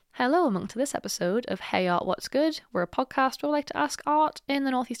Hello, and welcome to this episode of Hey Art, What's Good? We're a podcast where we like to ask art in the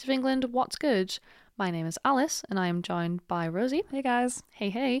northeast of England what's good. My name is Alice, and I am joined by Rosie. Hey guys.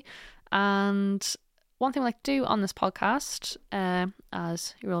 Hey. And one thing we like to do on this podcast,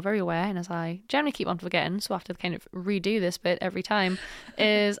 as you're all very aware, and as I generally keep on forgetting, so I have to kind of redo this bit every time,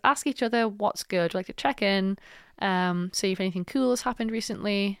 is ask each other what's good. We like to check in, see if anything cool has happened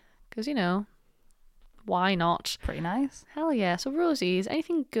recently, because, you know, why not? Pretty nice. Hell yeah. So Rosie, is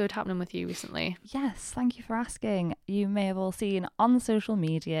anything good happening with you recently? Yes, thank you for asking. You may have all seen on social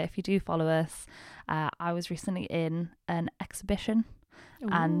media, if you do follow us, I was recently in an exhibition. Ooh.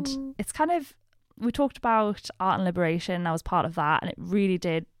 And it's kind of, we talked about art and liberation. I was part of that, and it really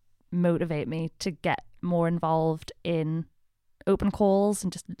did motivate me to get more involved in open calls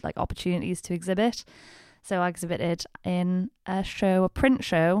and just like opportunities to exhibit. So I exhibited in a print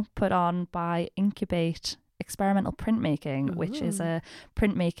show put on by Incubate Experimental Printmaking, which is a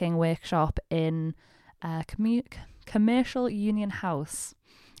printmaking workshop in Commercial Union House,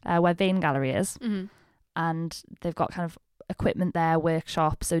 where Vane Gallery is. Mm-hmm. And they've got kind of equipment there,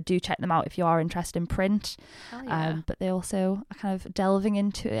 workshops, so do check them out if you are interested in print. Oh, yeah. But they also are kind of delving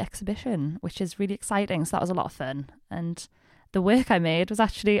into exhibition, which is really exciting. So that was a lot of fun. And the work I made was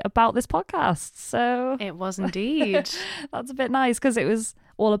actually about this podcast. So it was indeed. That's a bit nice, because it was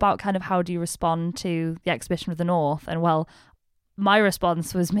all about kind of how do you respond to the exhibition of the North. And well, my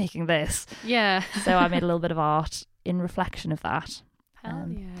response was making this. Yeah. So I made a little bit of art in reflection of that. Hell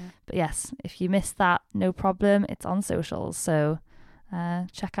yeah. But yes, if you missed that, no problem. It's on socials. So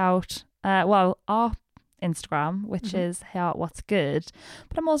check out, our Instagram, which is Hey Art What's Good.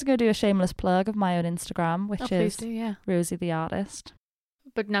 But I'm also going to do a shameless plug of my own Instagram, which is Rosie the Artist.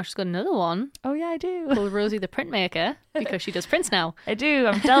 But now she's got another one. Oh yeah, I do. Called Rosie the Printmaker, because she does prints now. I do.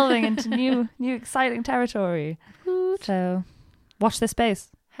 I'm delving into new exciting territory. Woot. So watch this space.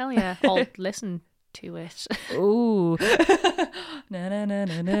 Hell yeah. I'll listen to it. Ooh.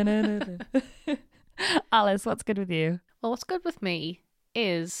 No. Alice, what's good with you? Well, what's good with me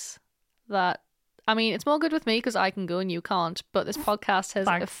is that, I mean, it's more good with me because I can go and you can't, but this podcast has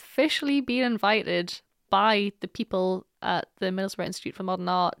officially been invited by the people at the Middlesbrough Institute for Modern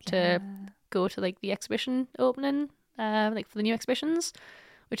Art to go to like the exhibition opening, like for the new exhibitions,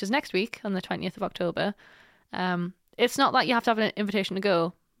 which is next week on the 20th of October. It's not that you have to have an invitation to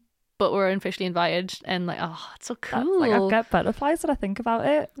go, but we're officially invited, and like, oh, it's so cool. Like, I get butterflies when I think about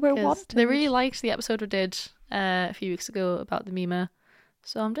it. They really liked the episode we did a few weeks ago about the Mima.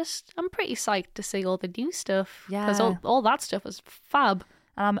 So I'm pretty psyched to see all the new stuff. Yeah. Because all that stuff was fab.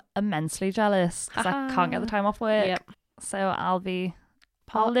 And I'm immensely jealous because I can't get the time off work. Yep. So I'll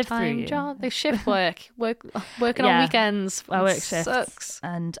live through you. Job. They shift working on weekends. I work shifts. Sucks.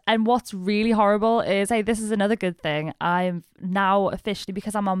 And what's really horrible is, hey, this is another good thing. I'm now officially,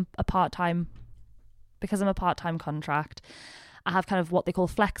 because I'm on a part-time contract, I have kind of what they call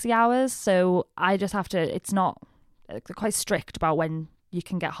flexi hours. So I just have to, they're quite strict about when you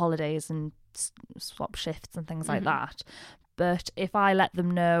can get holidays and swap shifts and things like that. But if I let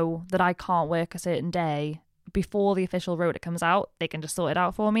them know that I can't work a certain day before the official rota comes out, they can just sort it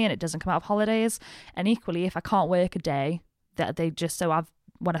out for me and it doesn't come out of holidays. And equally, if I can't work a day, that they just,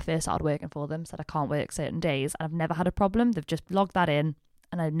 when I first started working for them, said I can't work certain days, and I've never had a problem. They've just logged that in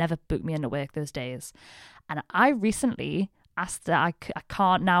and they've never booked me into work those days. And I recently asked that I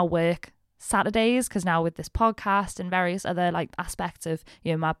can't now work Saturdays, because now with this podcast and various other like aspects of,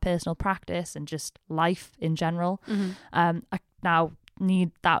 you know, my personal practice and just life in general, I now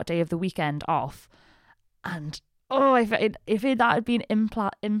need that day of the weekend off. And if that had been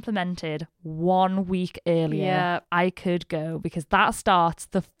implemented 1 week earlier, I could go, because that starts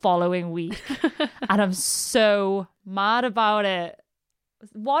the following week. And I'm so mad about it.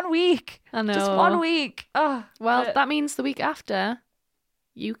 1 week. I know. Just 1 week. Oh, well, that means the week after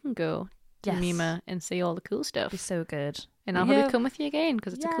you can go to Mima and see all the cool stuff. It'd be so good. And I'll probably come with you again,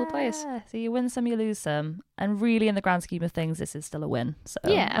 because it's a cool place. So you win some, you lose some. And really, in the grand scheme of things, this is still a win. So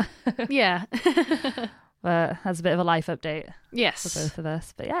yeah. But that's a bit of a life update. Yes. For both of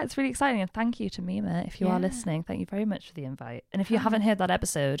us. But yeah, it's really exciting. And thank you to Mima. If you are listening, thank you very much for the invite. And if you haven't heard that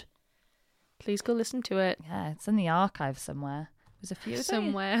episode, please go listen to it. Yeah, it's in the archive somewhere. It was a few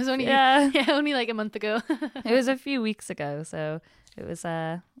somewhere. It was only only like a month ago. It was a few weeks ago, so it was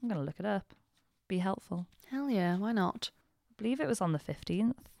I'm gonna look it up. Be helpful. Hell yeah, why not? I believe it was on the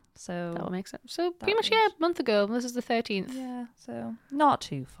 15th. So that would make sense. So pretty much a month ago. This is the 13th. Yeah, so not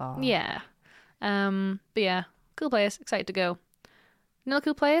too far. Yeah. But yeah, cool place. Excited to go. Another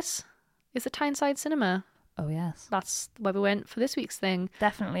cool place is the Tyneside Cinema. Oh yes, that's where we went for this week's thing.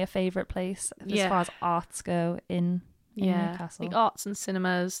 Definitely a favourite place as far as arts go in in Newcastle. Like arts and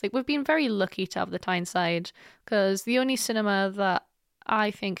cinemas. Like we've been very lucky to have the Tyneside, because the only cinema that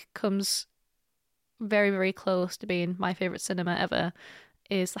I think comes very, very close to being my favourite cinema ever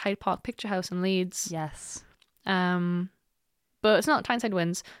is the Hyde Park Picture House in Leeds. Yes. But it's not Tyneside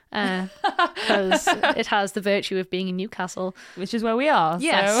wins, because it has the virtue of being in Newcastle, which is where we are.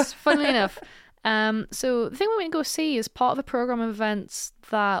 Yes, so. funnily enough. So the thing we went to go see is part of a programme of events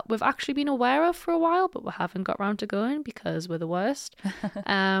that we've actually been aware of for a while, but we haven't got round to going because we're the worst.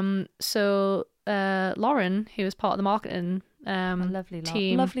 So Lauren, who is part of the marketing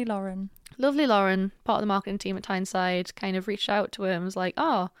team, lovely Lauren, part of the marketing team at Tyneside, kind of reached out to him and was like,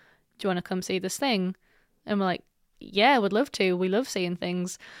 "Oh, do you want to come see this thing?" And we're like, "Yeah, we'd love to. We love seeing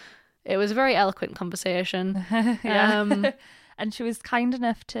things." It was a very eloquent conversation. And she was kind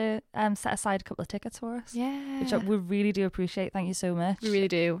enough to set aside a couple of tickets for us. Yeah. Which we really do appreciate. Thank you so much. We really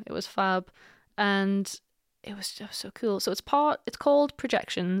do. It was fab. And it was just so cool. So it's called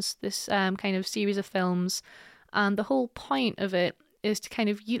Projections, this kind of series of films. And the whole point of it is to kind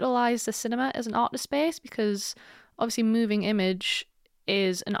of utilise the cinema as an art space, because obviously moving image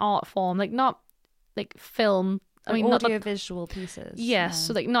is an art form, like not like film. I mean, audio-visual pieces. Yes.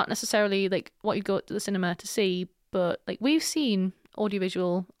 So like not necessarily like what you go to the cinema to see, but like we've seen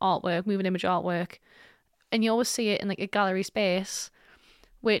audiovisual artwork, moving image artwork, and you always see it in like a gallery space,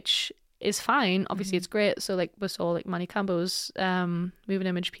 which is fine. Obviously, it's great. So like we saw like Manny Cambo's moving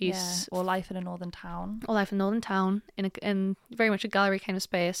image piece, or Life in a Northern Town, in very much a gallery kind of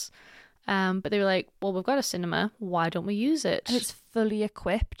space. But they were like, well, we've got a cinema, why don't we use it? And it's fully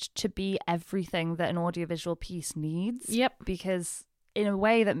equipped to be everything that an audiovisual piece needs. Yep. Because in a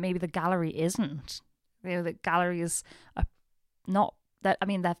way that maybe the gallery isn't. You know, that galleries are not that. I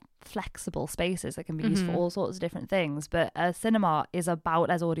mean, they're flexible spaces that can be used for all sorts of different things. But a cinema is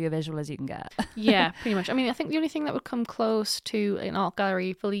about as audiovisual as you can get. Yeah, pretty much. I mean, I think the only thing that would come close to an art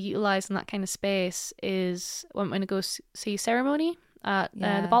gallery fully utilising that kind of space is when we go see Ceremony at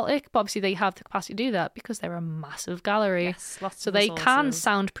the Baltic. But obviously, they have the capacity to do that because they're a massive gallery. Yes, lots so of they resources. can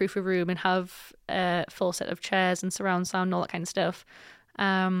soundproof a room and have a full set of chairs and surround sound and all that kind of stuff.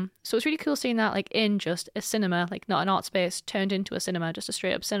 So it's really cool seeing that like in just a cinema, like not an art space turned into a cinema, just a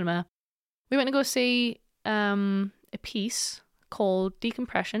straight up cinema. We went to go see a piece called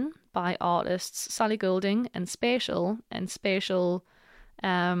Decompression by artists Sally Golding and Spatial. And Spatial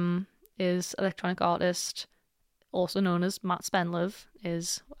is electronic artist, also known as Matt Spenlove,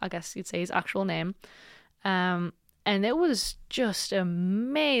 is I guess you'd say his actual name. And it was just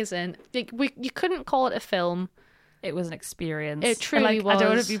amazing. Like you couldn't call it a film. It was an experience. It truly was. I don't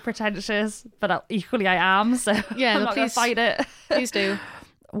want to be pretentious, but equally I am, so yeah, I'm not going to fight it. Please do.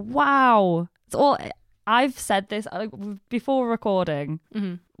 Wow. It's all. I've said this before recording.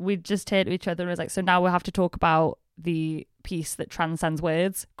 We just turned to each other and was like, so now we'll have to talk about the piece that transcends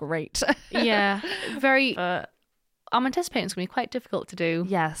words. Great. Yeah. Very... I'm anticipating it's going to be quite difficult to do.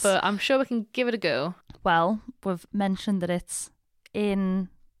 Yes. But I'm sure we can give it a go. Well, we've mentioned that it's in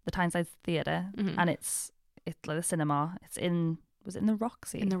the Tyneside Theatre and it's like the cinema. Was it in the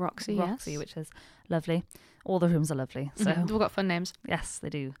Roxy? In the Roxy, Roxy, yes. Which is lovely. All the rooms are lovely. So they've all got fun names. Yes, they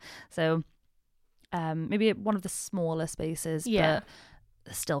do. So maybe one of the smaller spaces, but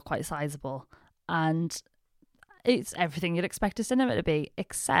still quite sizable. And it's everything you'd expect a cinema to be,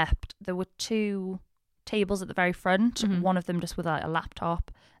 except there were two tables at the very front. One of them just with like a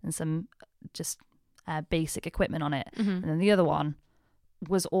laptop and some just basic equipment on it. And then the other one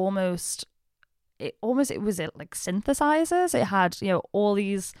was it was like synthesizers. It had, all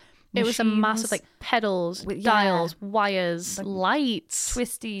these machines. It was a massive like pedals, with dials, wires, like lights,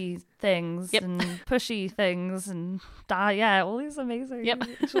 twisty things and pushy things and all these amazing. Yep.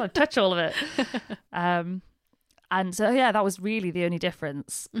 I just want to touch all of it. And so that was really the only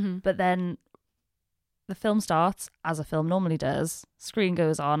difference. But then the film starts as a film normally does. Screen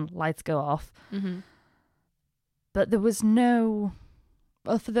goes on, lights go off. But there was no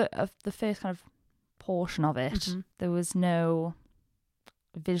for the first kind of portion of it, there was no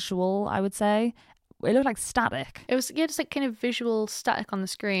visual, I would say. It looked like static. It was just like kind of visual static on the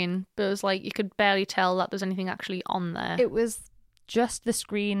screen, but it was like you could barely tell that there's anything actually on there. It was just the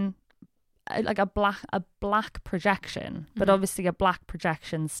screen, like a black projection, but obviously a black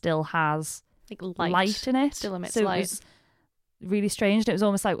projection still has like light in it. Still emits light. It was really strange. It was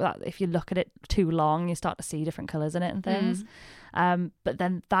almost like that, if you look at it too long, you start to see different colours in it and things. But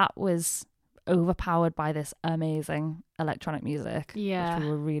then that was overpowered by this amazing electronic music, which we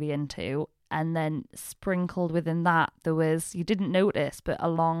were really into. And then sprinkled within that, there was, you didn't notice, but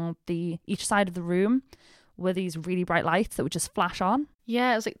along each side of the room were these really bright lights that would just flash on.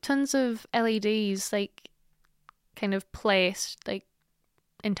 Yeah, it was like tons of LEDs, like kind of placed, like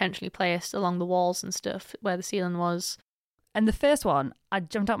intentionally placed along the walls and stuff where the ceiling was. And the first one, I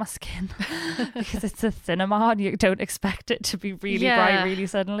jumped out my skin because it's a cinema and you don't expect it to be really bright really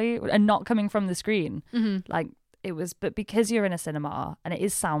suddenly and not coming from the screen. Like it was, but because you're in a cinema and it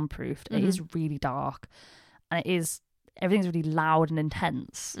is soundproofed, it is really dark and everything's really loud and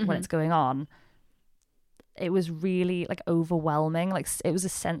intense when it's going on. It was really like overwhelming. Like it was a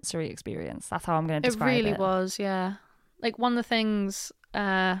sensory experience. That's how I'm going to describe it. It really was, yeah. Like one of the things,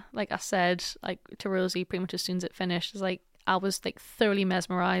 like I said, like to Rosie pretty much as soon as it finished, is like I was like thoroughly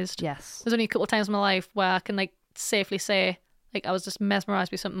mesmerized. Yes. There's only a couple of times in my life where I can like safely say like I was just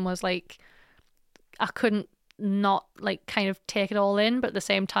mesmerized by something, was like I couldn't not like kind of take it all in, but at the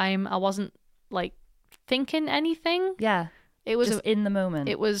same time I wasn't like thinking anything. Yeah. It was just in the moment.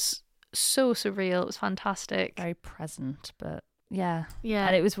 It was so surreal. It was fantastic. Very present, but yeah. Yeah.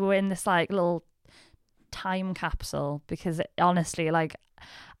 And we're in this like little time capsule because honestly, like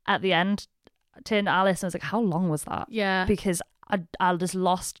at the end, I turned to Alice and I was like, how long was that? Yeah. Because I just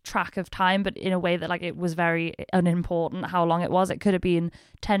lost track of time, but in a way that like it was very unimportant how long it was. It could have been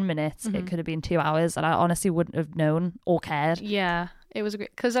 10 minutes, it could have been 2 hours, and I honestly wouldn't have known or cared. Yeah, it was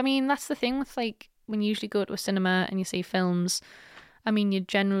great. Because I mean, that's the thing with like when you usually go to a cinema and you see films, I mean, you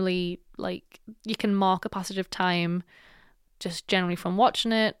generally like you can mark a passage of time just generally from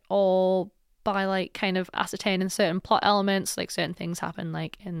watching it or by like kind of ascertaining certain plot elements, like certain things happen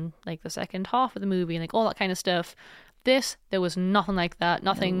like in like the second half of the movie and like all that kind of stuff. There was nothing like that.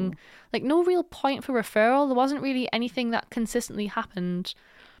 Nothing, like no real point for referral. There wasn't really anything that consistently happened.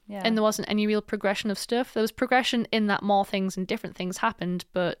 Yeah. And there wasn't any real progression of stuff. There was progression in that more things and different things happened,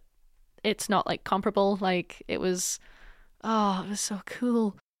 but it's not like comparable. Like it was so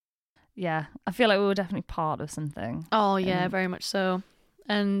cool. Yeah, I feel like we were definitely part of something. Oh yeah, very much so.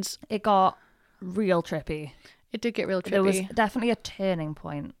 And it got real trippy. It did get real trippy. There was definitely a turning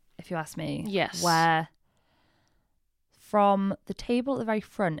point, if you ask me. Yes. Where from the table at the very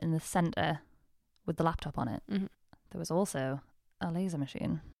front in the centre with the laptop on it, there was also a laser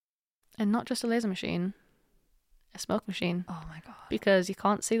machine. And not just a laser machine, a smoke machine. Oh my God. Because you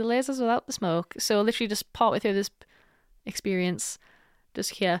can't see the lasers without the smoke. So literally just partway through this experience,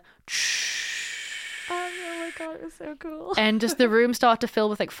 just hear oh my God, it was so cool. And just the room started to fill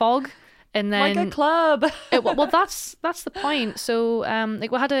with like fog. And then like a club. Well, that's the point. So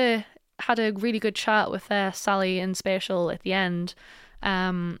like we had a really good chat with Sally and Spatial at the end,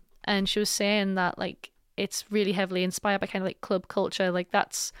 and she was saying that like it's really heavily inspired by kind of like club culture. Like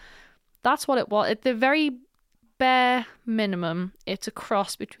that's what it was. At the very bare minimum, it's a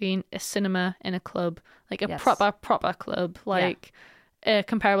cross between a cinema and a club, like a proper club. Like a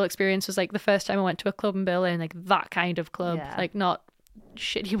comparable experience was like the first time I went to a club in Berlin, like that kind of club, like not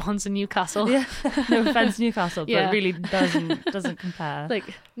shitty ones in Newcastle. Yeah, no offense, Newcastle, but it really doesn't compare. Like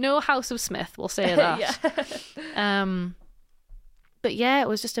no House of Smith, we'll say that. But yeah, it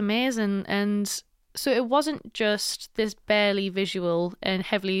was just amazing. And so it wasn't just this barely visual and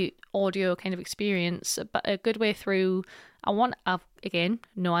heavily audio kind of experience, but a good way through. I've again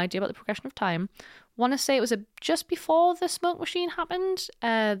no idea about the progression of time. Want to say it was just before the smoke machine happened.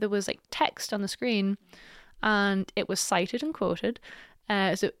 There was like text on the screen, and it was cited and quoted.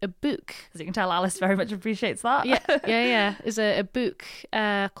 It's a book. As you can tell, Alice very much appreciates that. Yeah. It's a book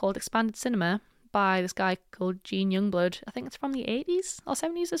called Expanded Cinema by this guy called Gene Youngblood. I think it's from the 80s or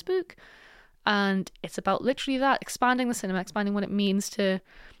 70s, this book. And it's about literally that, expanding the cinema, expanding what it means to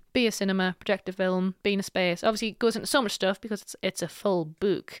be a cinema, project a film, be in a space. Obviously, it goes into so much stuff because it's a full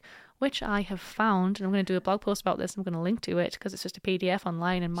book, which I have found, and I'm going to do a blog post about this. I'm going to link to it because it's just a PDF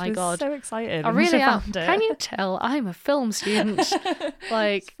online, and my God, so excited! I really am. Can you tell I'm a film student?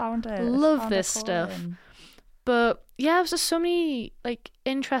 Like, love this stuff. But yeah, it was just so many like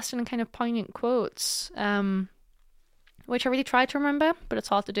interesting and kind of poignant quotes, which I really tried to remember, but it's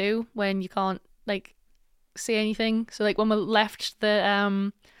hard to do when you can't like see anything. So like when we left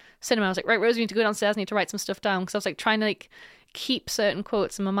the cinema, I was like, right, Rose, you need to go downstairs. I need to write some stuff down because I was like trying to like keep certain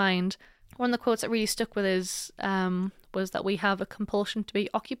quotes in my mind. One of the quotes that really stuck with us was that we have a compulsion to be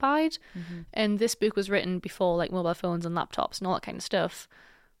occupied. And this book was written before like mobile phones and laptops and all that kind of stuff,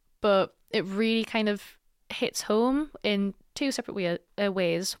 but it really kind of hits home in two separate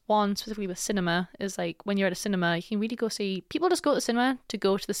ways. One, specifically with cinema, is like when you're at a cinema, you can really go see, people just go to the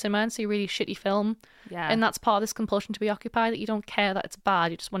cinema and see a really shitty film. Yeah. And that's part of this compulsion to be occupied, that you don't care that it's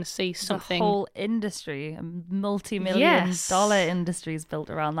bad, you just want to see something. A whole industry, a multi-million dollar industry is built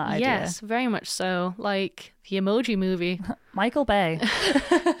around that idea. Yes, very much so. Like the Emoji Movie. Michael Bay.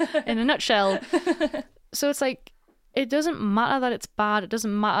 In a nutshell. So it's like, it doesn't matter that it's bad. It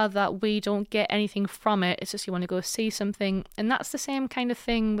doesn't matter that we don't get anything from it. It's just you want to go see something. And that's the same kind of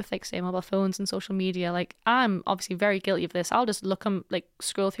thing with, like, say, mobile phones and social media. Like, I'm obviously very guilty of this. I'll just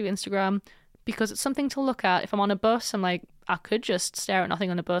scroll through Instagram because it's something to look at. If I'm on a bus, I'm like, I could just stare at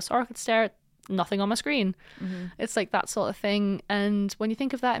nothing on a bus, or I could stare at nothing on my screen. It's like that sort of thing. And when you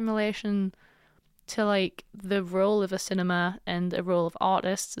think of that in relation to, like, the role of a cinema and the role of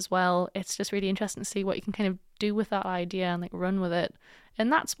artists as well, it's just really interesting to see what you can kind of do with that idea and, like, run with it.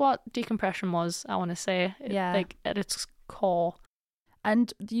 And that's what Decompression was, I want to say. Like, at its core.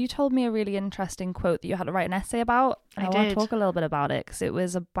 And you told me a really interesting quote that you had to write an essay about. And I want to talk a little bit about it, because it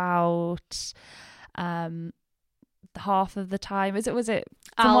was about half of the time. Was it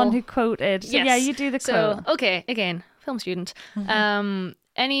someone who quoted? Yes. So, yeah, you do the quote. So, okay, again, film student.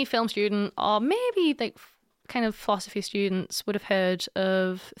 Any film student, or maybe like kind of philosophy students, would have heard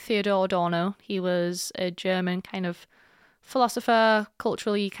of Theodor Adorno. He was a German kind of philosopher,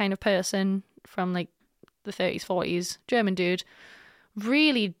 culturally kind of person from like the 30s, 40s, German dude.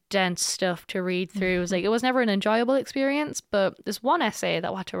 Really dense stuff to read through. It was never an enjoyable experience, but this one essay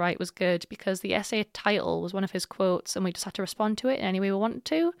that we had to write was good because the essay title was one of his quotes, and we just had to respond to it in any way we wanted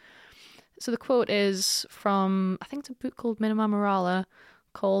to. So the quote is from, I think it's a book called Minima Morale,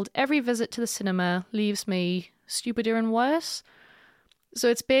 called "Every visit to the cinema leaves me stupider and worse." So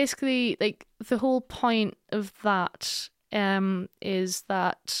it's basically like the whole point of that is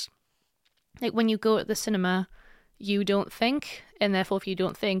that, like, when you go to the cinema, you don't think, and therefore if you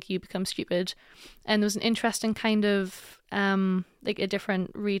don't think, you become stupid. And there was an interesting kind of like a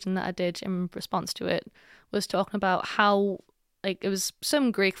different reading that I did in response to it, was talking about how, like, it was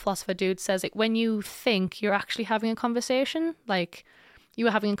some Greek philosopher dude says, like, when you think, you're actually having a conversation, like you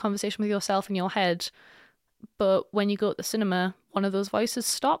were having a conversation with yourself in your head, but when you go to the cinema, one of those voices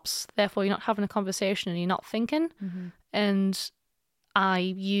stops, therefore you're not having a conversation and you're not thinking. And I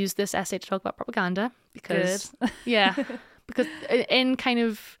use this essay to talk about propaganda because because in kind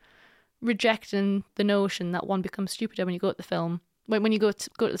of rejecting the notion that one becomes stupider when you go to the film, when you go to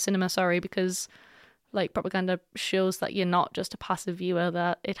the cinema, because, like, propaganda shows that you're not just a passive viewer,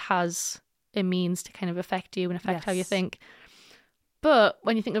 that it has a means to kind of affect you and affect how you think. But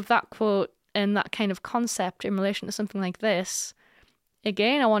when you think of that quote and that kind of concept in relation to something like this,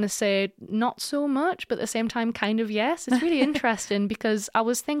 again, I want to say not so much, but at the same time, kind of yes. It's really interesting because I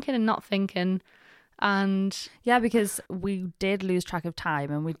was thinking and not thinking. And yeah, because we did lose track of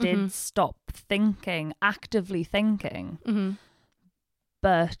time and we did stop thinking, actively thinking.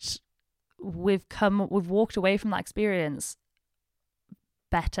 But we've walked away from that experience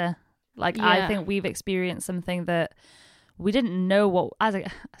better. Like, I think we've experienced something that we didn't know what, as I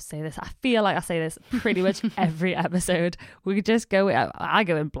say this, I feel like I say this pretty much every episode. We just I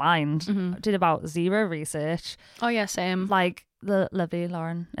go in blind. Did about zero research. Oh yeah, same. Like, the lovely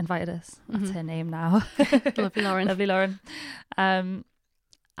Lauren invited us. That's her name now. Lovely Lauren. Lovely Lauren. And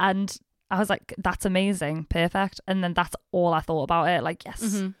I was like, that's amazing. Perfect. And then that's all I thought about it. Like,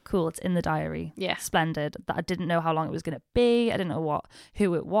 yes, cool. It's in the diary. Yeah. Splendid. That I didn't know how long it was going to be. I didn't know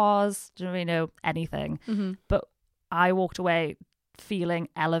who it was. Didn't really know anything. But I walked away feeling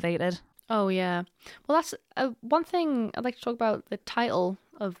elevated. Oh, yeah. Well, that's one thing I'd like to talk about. The title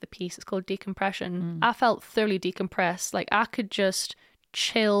of the piece is called Decompression. I felt thoroughly decompressed. Like, I could just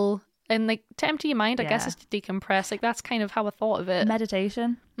chill and, like, to empty your mind, I guess, is to decompress. Like, that's kind of how I thought of it.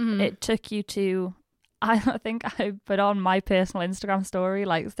 Meditation. It took you to, I think I put on my personal Instagram story,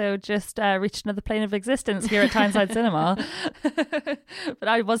 like, so just reached another plane of existence here at Tyneside Cinema. But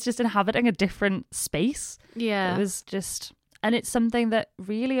I was just inhabiting a different space. Yeah. It was just, and it's something that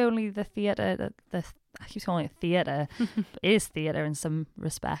really only the theatre, I keep calling it theatre, it is theatre in some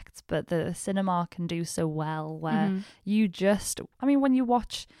respects, but the cinema can do so well, where you just, I mean, when you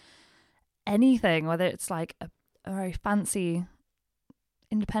watch anything, whether it's like a very fancy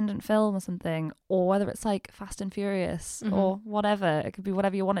independent film or something, or whether it's like Fast and Furious or whatever, it could be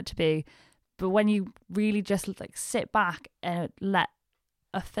whatever you want it to be, but when you really just like sit back and let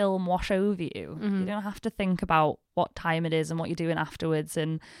a film wash over you, you don't have to think about what time it is and what you're doing afterwards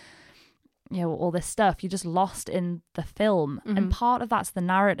and, you know, all this stuff. You're just lost in the film. And part of that's the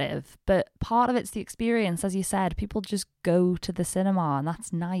narrative, but part of it's the experience. As you said, people just go to the cinema, and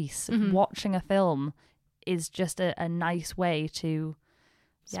that's nice. Watching a film is just a nice way to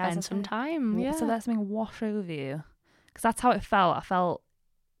spend some time. Yeah. So let something wash over you. Because that's how it felt. I felt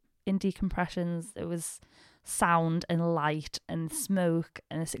in Decompressions, it was sound and light and smoke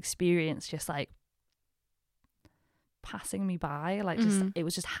and this experience just like passing me by, like just it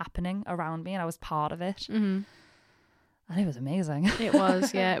was just happening around me and I was part of it. And it was amazing. It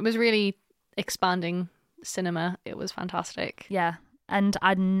was, yeah. It was really expanding cinema. It was fantastic. Yeah. And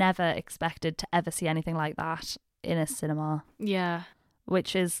I'd never expected to ever see anything like that in a cinema. Yeah.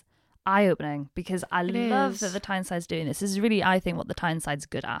 Which is eye-opening, because I love that the Tyneside's doing this. This is really, I think, what the Tyneside's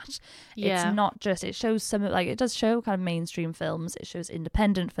good at. Yeah. It's not just, it shows some, like, it does show kind of mainstream films, it shows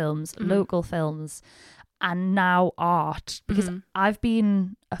independent films, local films, and now art. Because I've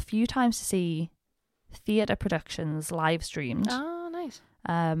been a few times to see theatre productions live streamed. Oh, nice.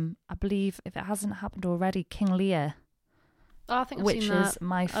 I believe, if it hasn't happened already, King Lear, I think I've which seen that is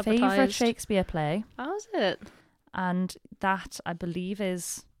my advertised. favourite Shakespeare play. How is it? And that, I believe,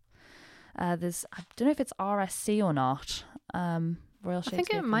 is there's, I don't know if it's RSC or not, Royal Shakespeare I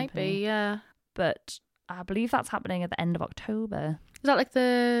think it might Company, be, yeah. but I believe that's happening at the end of October. Is that like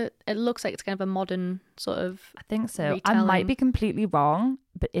it looks like it's kind of a modern sort of I think so. I retelling. might be completely wrong,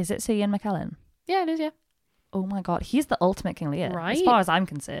 but is it Sir Ian McKellen? Yeah, it is, yeah. Oh my god, he's the ultimate King Lear, Right. as far as I'm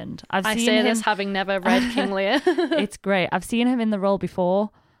concerned. I say this having never read King Lear. It's great. I've seen him in the role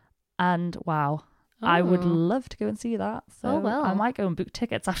before, and wow. I would love to go and see that. So well. I might go and book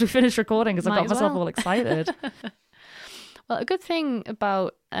tickets after we finish recording, because I've got myself all excited. Well, a good thing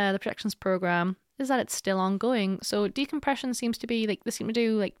about the projections program is that it's still ongoing. So Decompression seems to be like, they seem to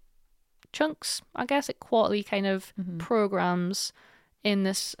do like chunks, I guess, like quarterly kind of programs in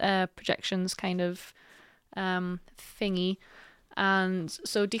this projections kind of thingy. And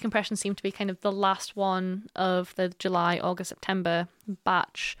so Decompression seemed to be kind of the last one of the July, August, September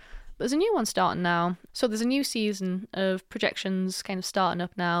batch. But there's a new one starting now. So there's a new season of projections kind of starting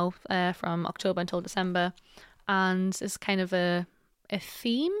up now from October until December. And it's kind of a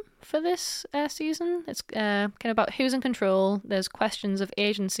theme for this season. It's kind of about who's in control. There's questions of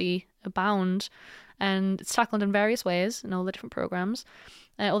agency abound. And it's tackled in various ways in all the different programs,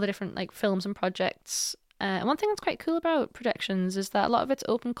 all the different like films and projects. And one thing that's quite cool about projections is that a lot of it's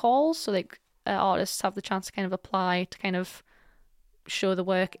open calls. So like artists have the chance to kind of apply to kind of show the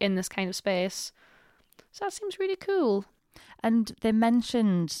work in this kind of space. So that seems really cool. And they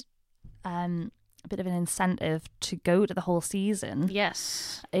mentioned a bit of an incentive to go to the whole season.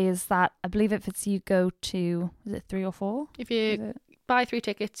 Yes. Is that, I believe if it's you go to, is it 3 or 4? If you buy 3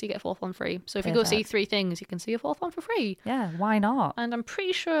 tickets, you get a 4th one free. So if you go see 3 things, you can see a 4th one for free. Yeah, why not? And I'm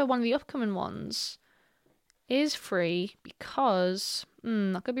pretty sure one of the upcoming ones is free because,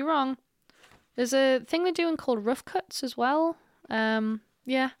 I could be wrong. There's a thing they're doing called Rough Cuts as well.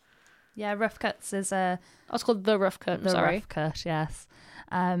 Yeah, Rough Cuts is a... Oh, it's called The Rough Cut, Rough Cut, yes.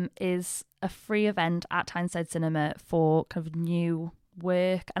 Is a free event at Tyneside Cinema for kind of new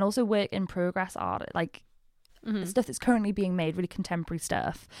work and also work in progress art, like stuff that's currently being made, really contemporary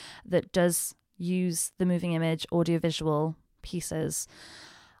stuff that does use the moving image, audiovisual pieces.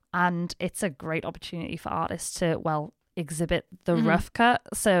 And it's a great opportunity for artists to, well, exhibit the rough cut.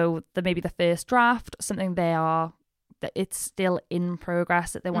 So maybe the first draft, something that it's still in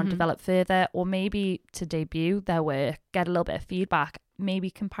progress that they want to develop further, or maybe to debut their work, get a little bit of feedback, maybe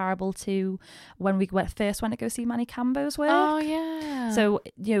comparable to when we first went to go see Manny Cambo's work. Oh, yeah. So,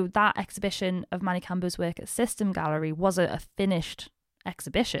 that exhibition of Manny Cambo's work at System Gallery was a finished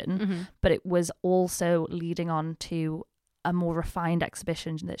exhibition, but it was also leading on to a more refined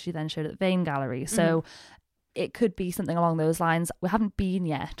exhibition that she then showed at the Vane Gallery. So it could be something along those lines. We haven't been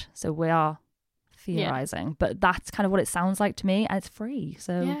yet, so we are theorizing, but that's kind of what it sounds like to me, and it's free.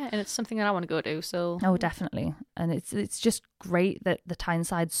 So yeah, and it's something that I want to go to. So definitely, and it's just great that the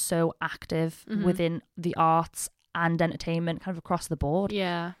Tyneside's so active within the arts and entertainment, kind of across the board.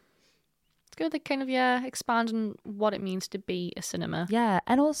 Yeah, it's good. They kind of expanding what it means to be a cinema. Yeah,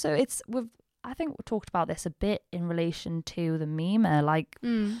 and also I think we talked about this a bit in relation to the Mima. Like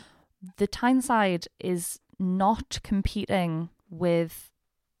the Tyneside is not competing with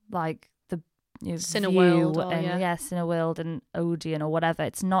like Cineworld and Cineworld and Odeon or whatever.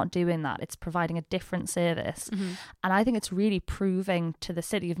 It's not doing that. It's providing a different service. And I think it's really proving to the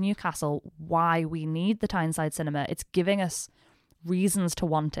city of Newcastle why we need the Tyneside Cinema. It's giving us reasons to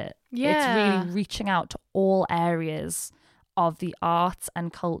want it. It's really reaching out to all areas of the arts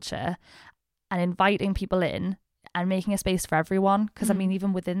and culture and inviting people in and making a space for everyone. Because I mean,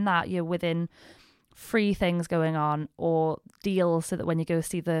 even within that, you're within free things going on or deals, so that when you go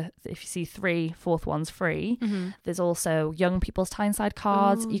see if you see 3, 4th one's free. There's also young people's Tyneside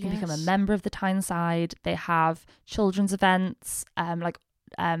cards. You can become a member of the Tyneside. They have children's events, like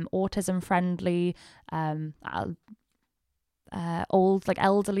autism friendly, old, like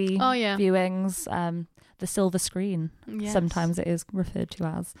elderly viewings. The silver screen, sometimes it is referred to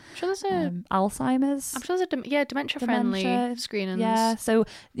as. I'm sure there's Alzheimer's. I'm sure there's dementia friendly screenings. Yeah, so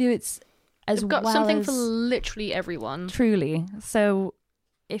it's as they've got well something as, for literally everyone. Truly. So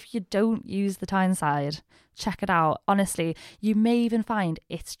if you don't use the Tyneside, check it out. Honestly, you may even find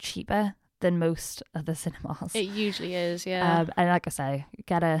it's cheaper than most of the cinemas. It usually is, yeah. And like I say, you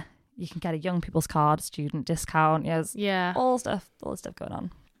can get a young people's card, student discount. Yes, yeah. All the stuff going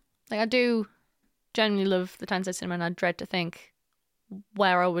on. Like, I do genuinely love the Tyneside Cinema, and I dread to think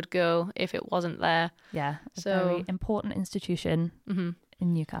where I would go if it wasn't there. Yeah, a so very important institution in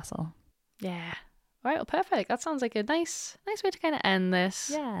Newcastle. Yeah. All right, well, perfect. That sounds like a nice way to kind of end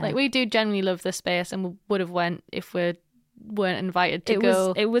this. Yeah. Like, we do genuinely love this space, and we would have went if we weren't invited to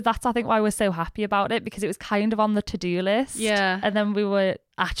go. That's, I think, why we're so happy about it, because it was kind of on the to-do list. Yeah. And then we were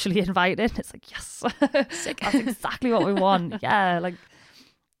actually invited. It's like, yes, Sick. That's exactly what we want. Yeah, like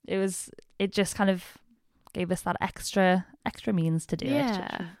it just kind of gave us that extra means to do it,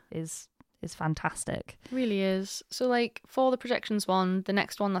 which is fantastic. It really is. So, like, for the projections one, the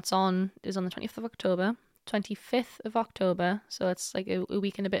next one that's on is on the 25th of October. So it's like a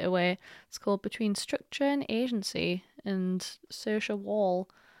week and a bit away. It's called Between Structure and Agency, and Saoirse Wall.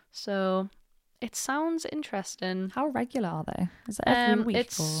 So it sounds interesting. How regular are they? Is it every week?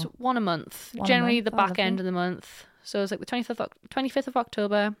 It's one a month. Generally the back end of the month. So it's like the 25th of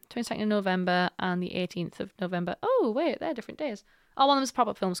October, 22nd of November, and the 18th of November. Oh, wait, they're different days. Oh, one of them is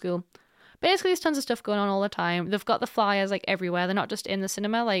Pop-Up Film School. Basically, there's tons of stuff going on all the time. They've got the flyers, like, everywhere. They're not just in the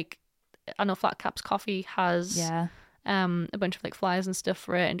cinema. Like, I know Flat Caps Coffee has a bunch of, like, flyers and stuff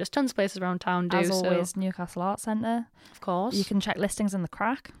for it, and just tons of places around town do. As always, Newcastle Arts Centre. Of course. You can check listings in the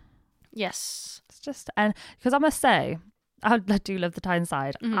Crack. Yes. It's just, and because I must say, I do love the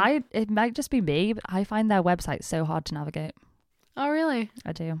Tyneside. It might just be me, but I find their website so hard to navigate. Oh, really?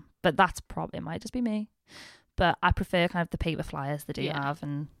 I do. But it might just be me. But I prefer kind of the paper flyers they do have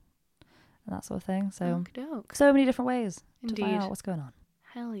and that sort of thing. So, so many different ways to find out what's going on.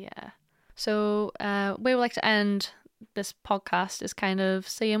 Hell yeah. So, we would like to end this podcast is kind of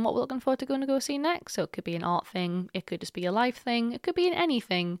saying what we're looking forward to going to go see next. So it could be an art thing, it could just be a life thing, it could be in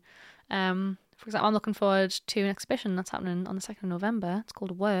anything. For example, I'm looking forward to an exhibition that's happening on the 2nd of November. It's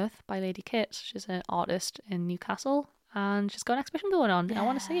called Worth by Lady Kit. She's an artist in Newcastle, and she's got an exhibition going on. I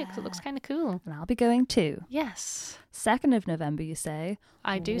want to see it because it looks kind of cool. And I'll be going too. Yes. 2nd of November, you say?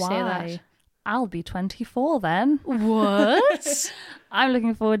 I do say that. I'll be 24 then. What? I'm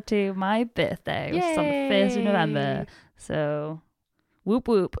looking forward to my birthday, which is on the 1st of November. So, whoop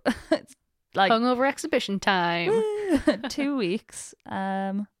whoop. It's like hungover exhibition time. 2 weeks.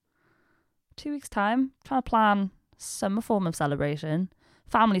 2 weeks time. Trying to plan some form of celebration.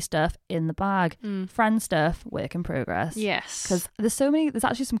 Family stuff in the bag. Friend stuff, work in progress. Yes. Because there's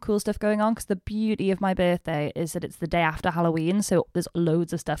actually some cool stuff going on, because the beauty of my birthday is that it's the day after Halloween, so there's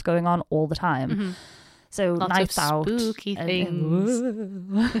loads of stuff going on all the time. So lots nights of out. Spooky things.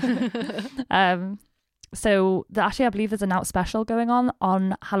 So actually I believe there's an out special going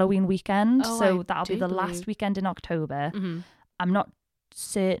on Halloween weekend. So that'll be the last weekend in October. I'm not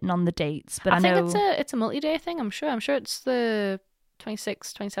certain on the dates, but I know it's a multi-day thing. I'm sure it's the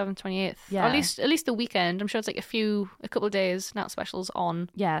 26th, 27th, 28th. Yeah. Or at least the weekend. I'm sure it's like a couple of days Nat specials on.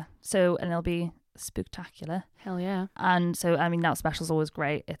 Yeah. So, and it'll be spooktacular. Hell yeah. And so, I mean, Nat special's always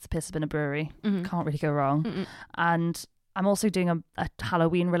great. It's a piss up in a brewery. Can't really go wrong. And I'm also doing a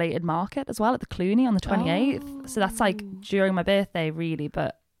Halloween related market as well at the Clooney on the 28th. So that's like during my birthday really,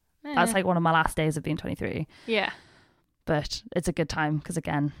 but that's like one of my last days of being 23. Yeah. But it's a good time because,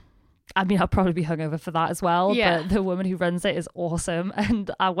 again, I mean, I'll probably be hungover for that as well. Yeah. But the woman who runs it is awesome. And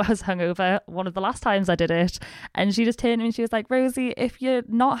I was hungover one of the last times I did it. And she just turned to me and she was like, Rosie, if you're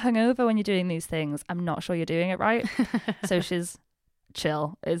not hungover when you're doing these things, I'm not sure you're doing it right. So she's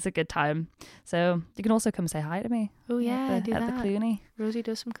chill. It's a good time. So you can also come say hi to me. Oh, yeah, at the Clooney. Rosie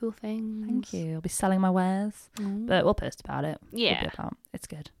does some cool things. Thank you. I'll be selling my wares. But we'll post about it. Yeah. It's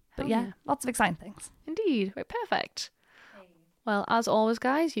good. But yeah, lots of exciting things. Indeed. Right, perfect. Well, as always,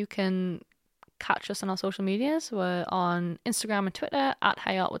 guys, you can catch us on our social medias. We're on Instagram and Twitter at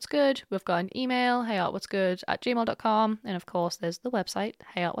HeyArtWhat'sGood. We've got an email, heyartwhat'sgood@gmail.com. And of course, there's the website,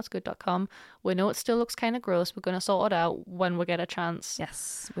 heyartwhat'sgood.com. We know it still looks kind of gross. We're going to sort it out when we get a chance.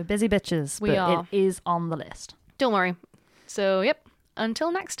 Yes, we're busy bitches, we are. It is on the list. Don't worry. So, yep,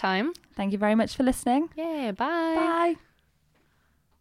 until next time. Thank you very much for listening. Yeah, bye. Bye.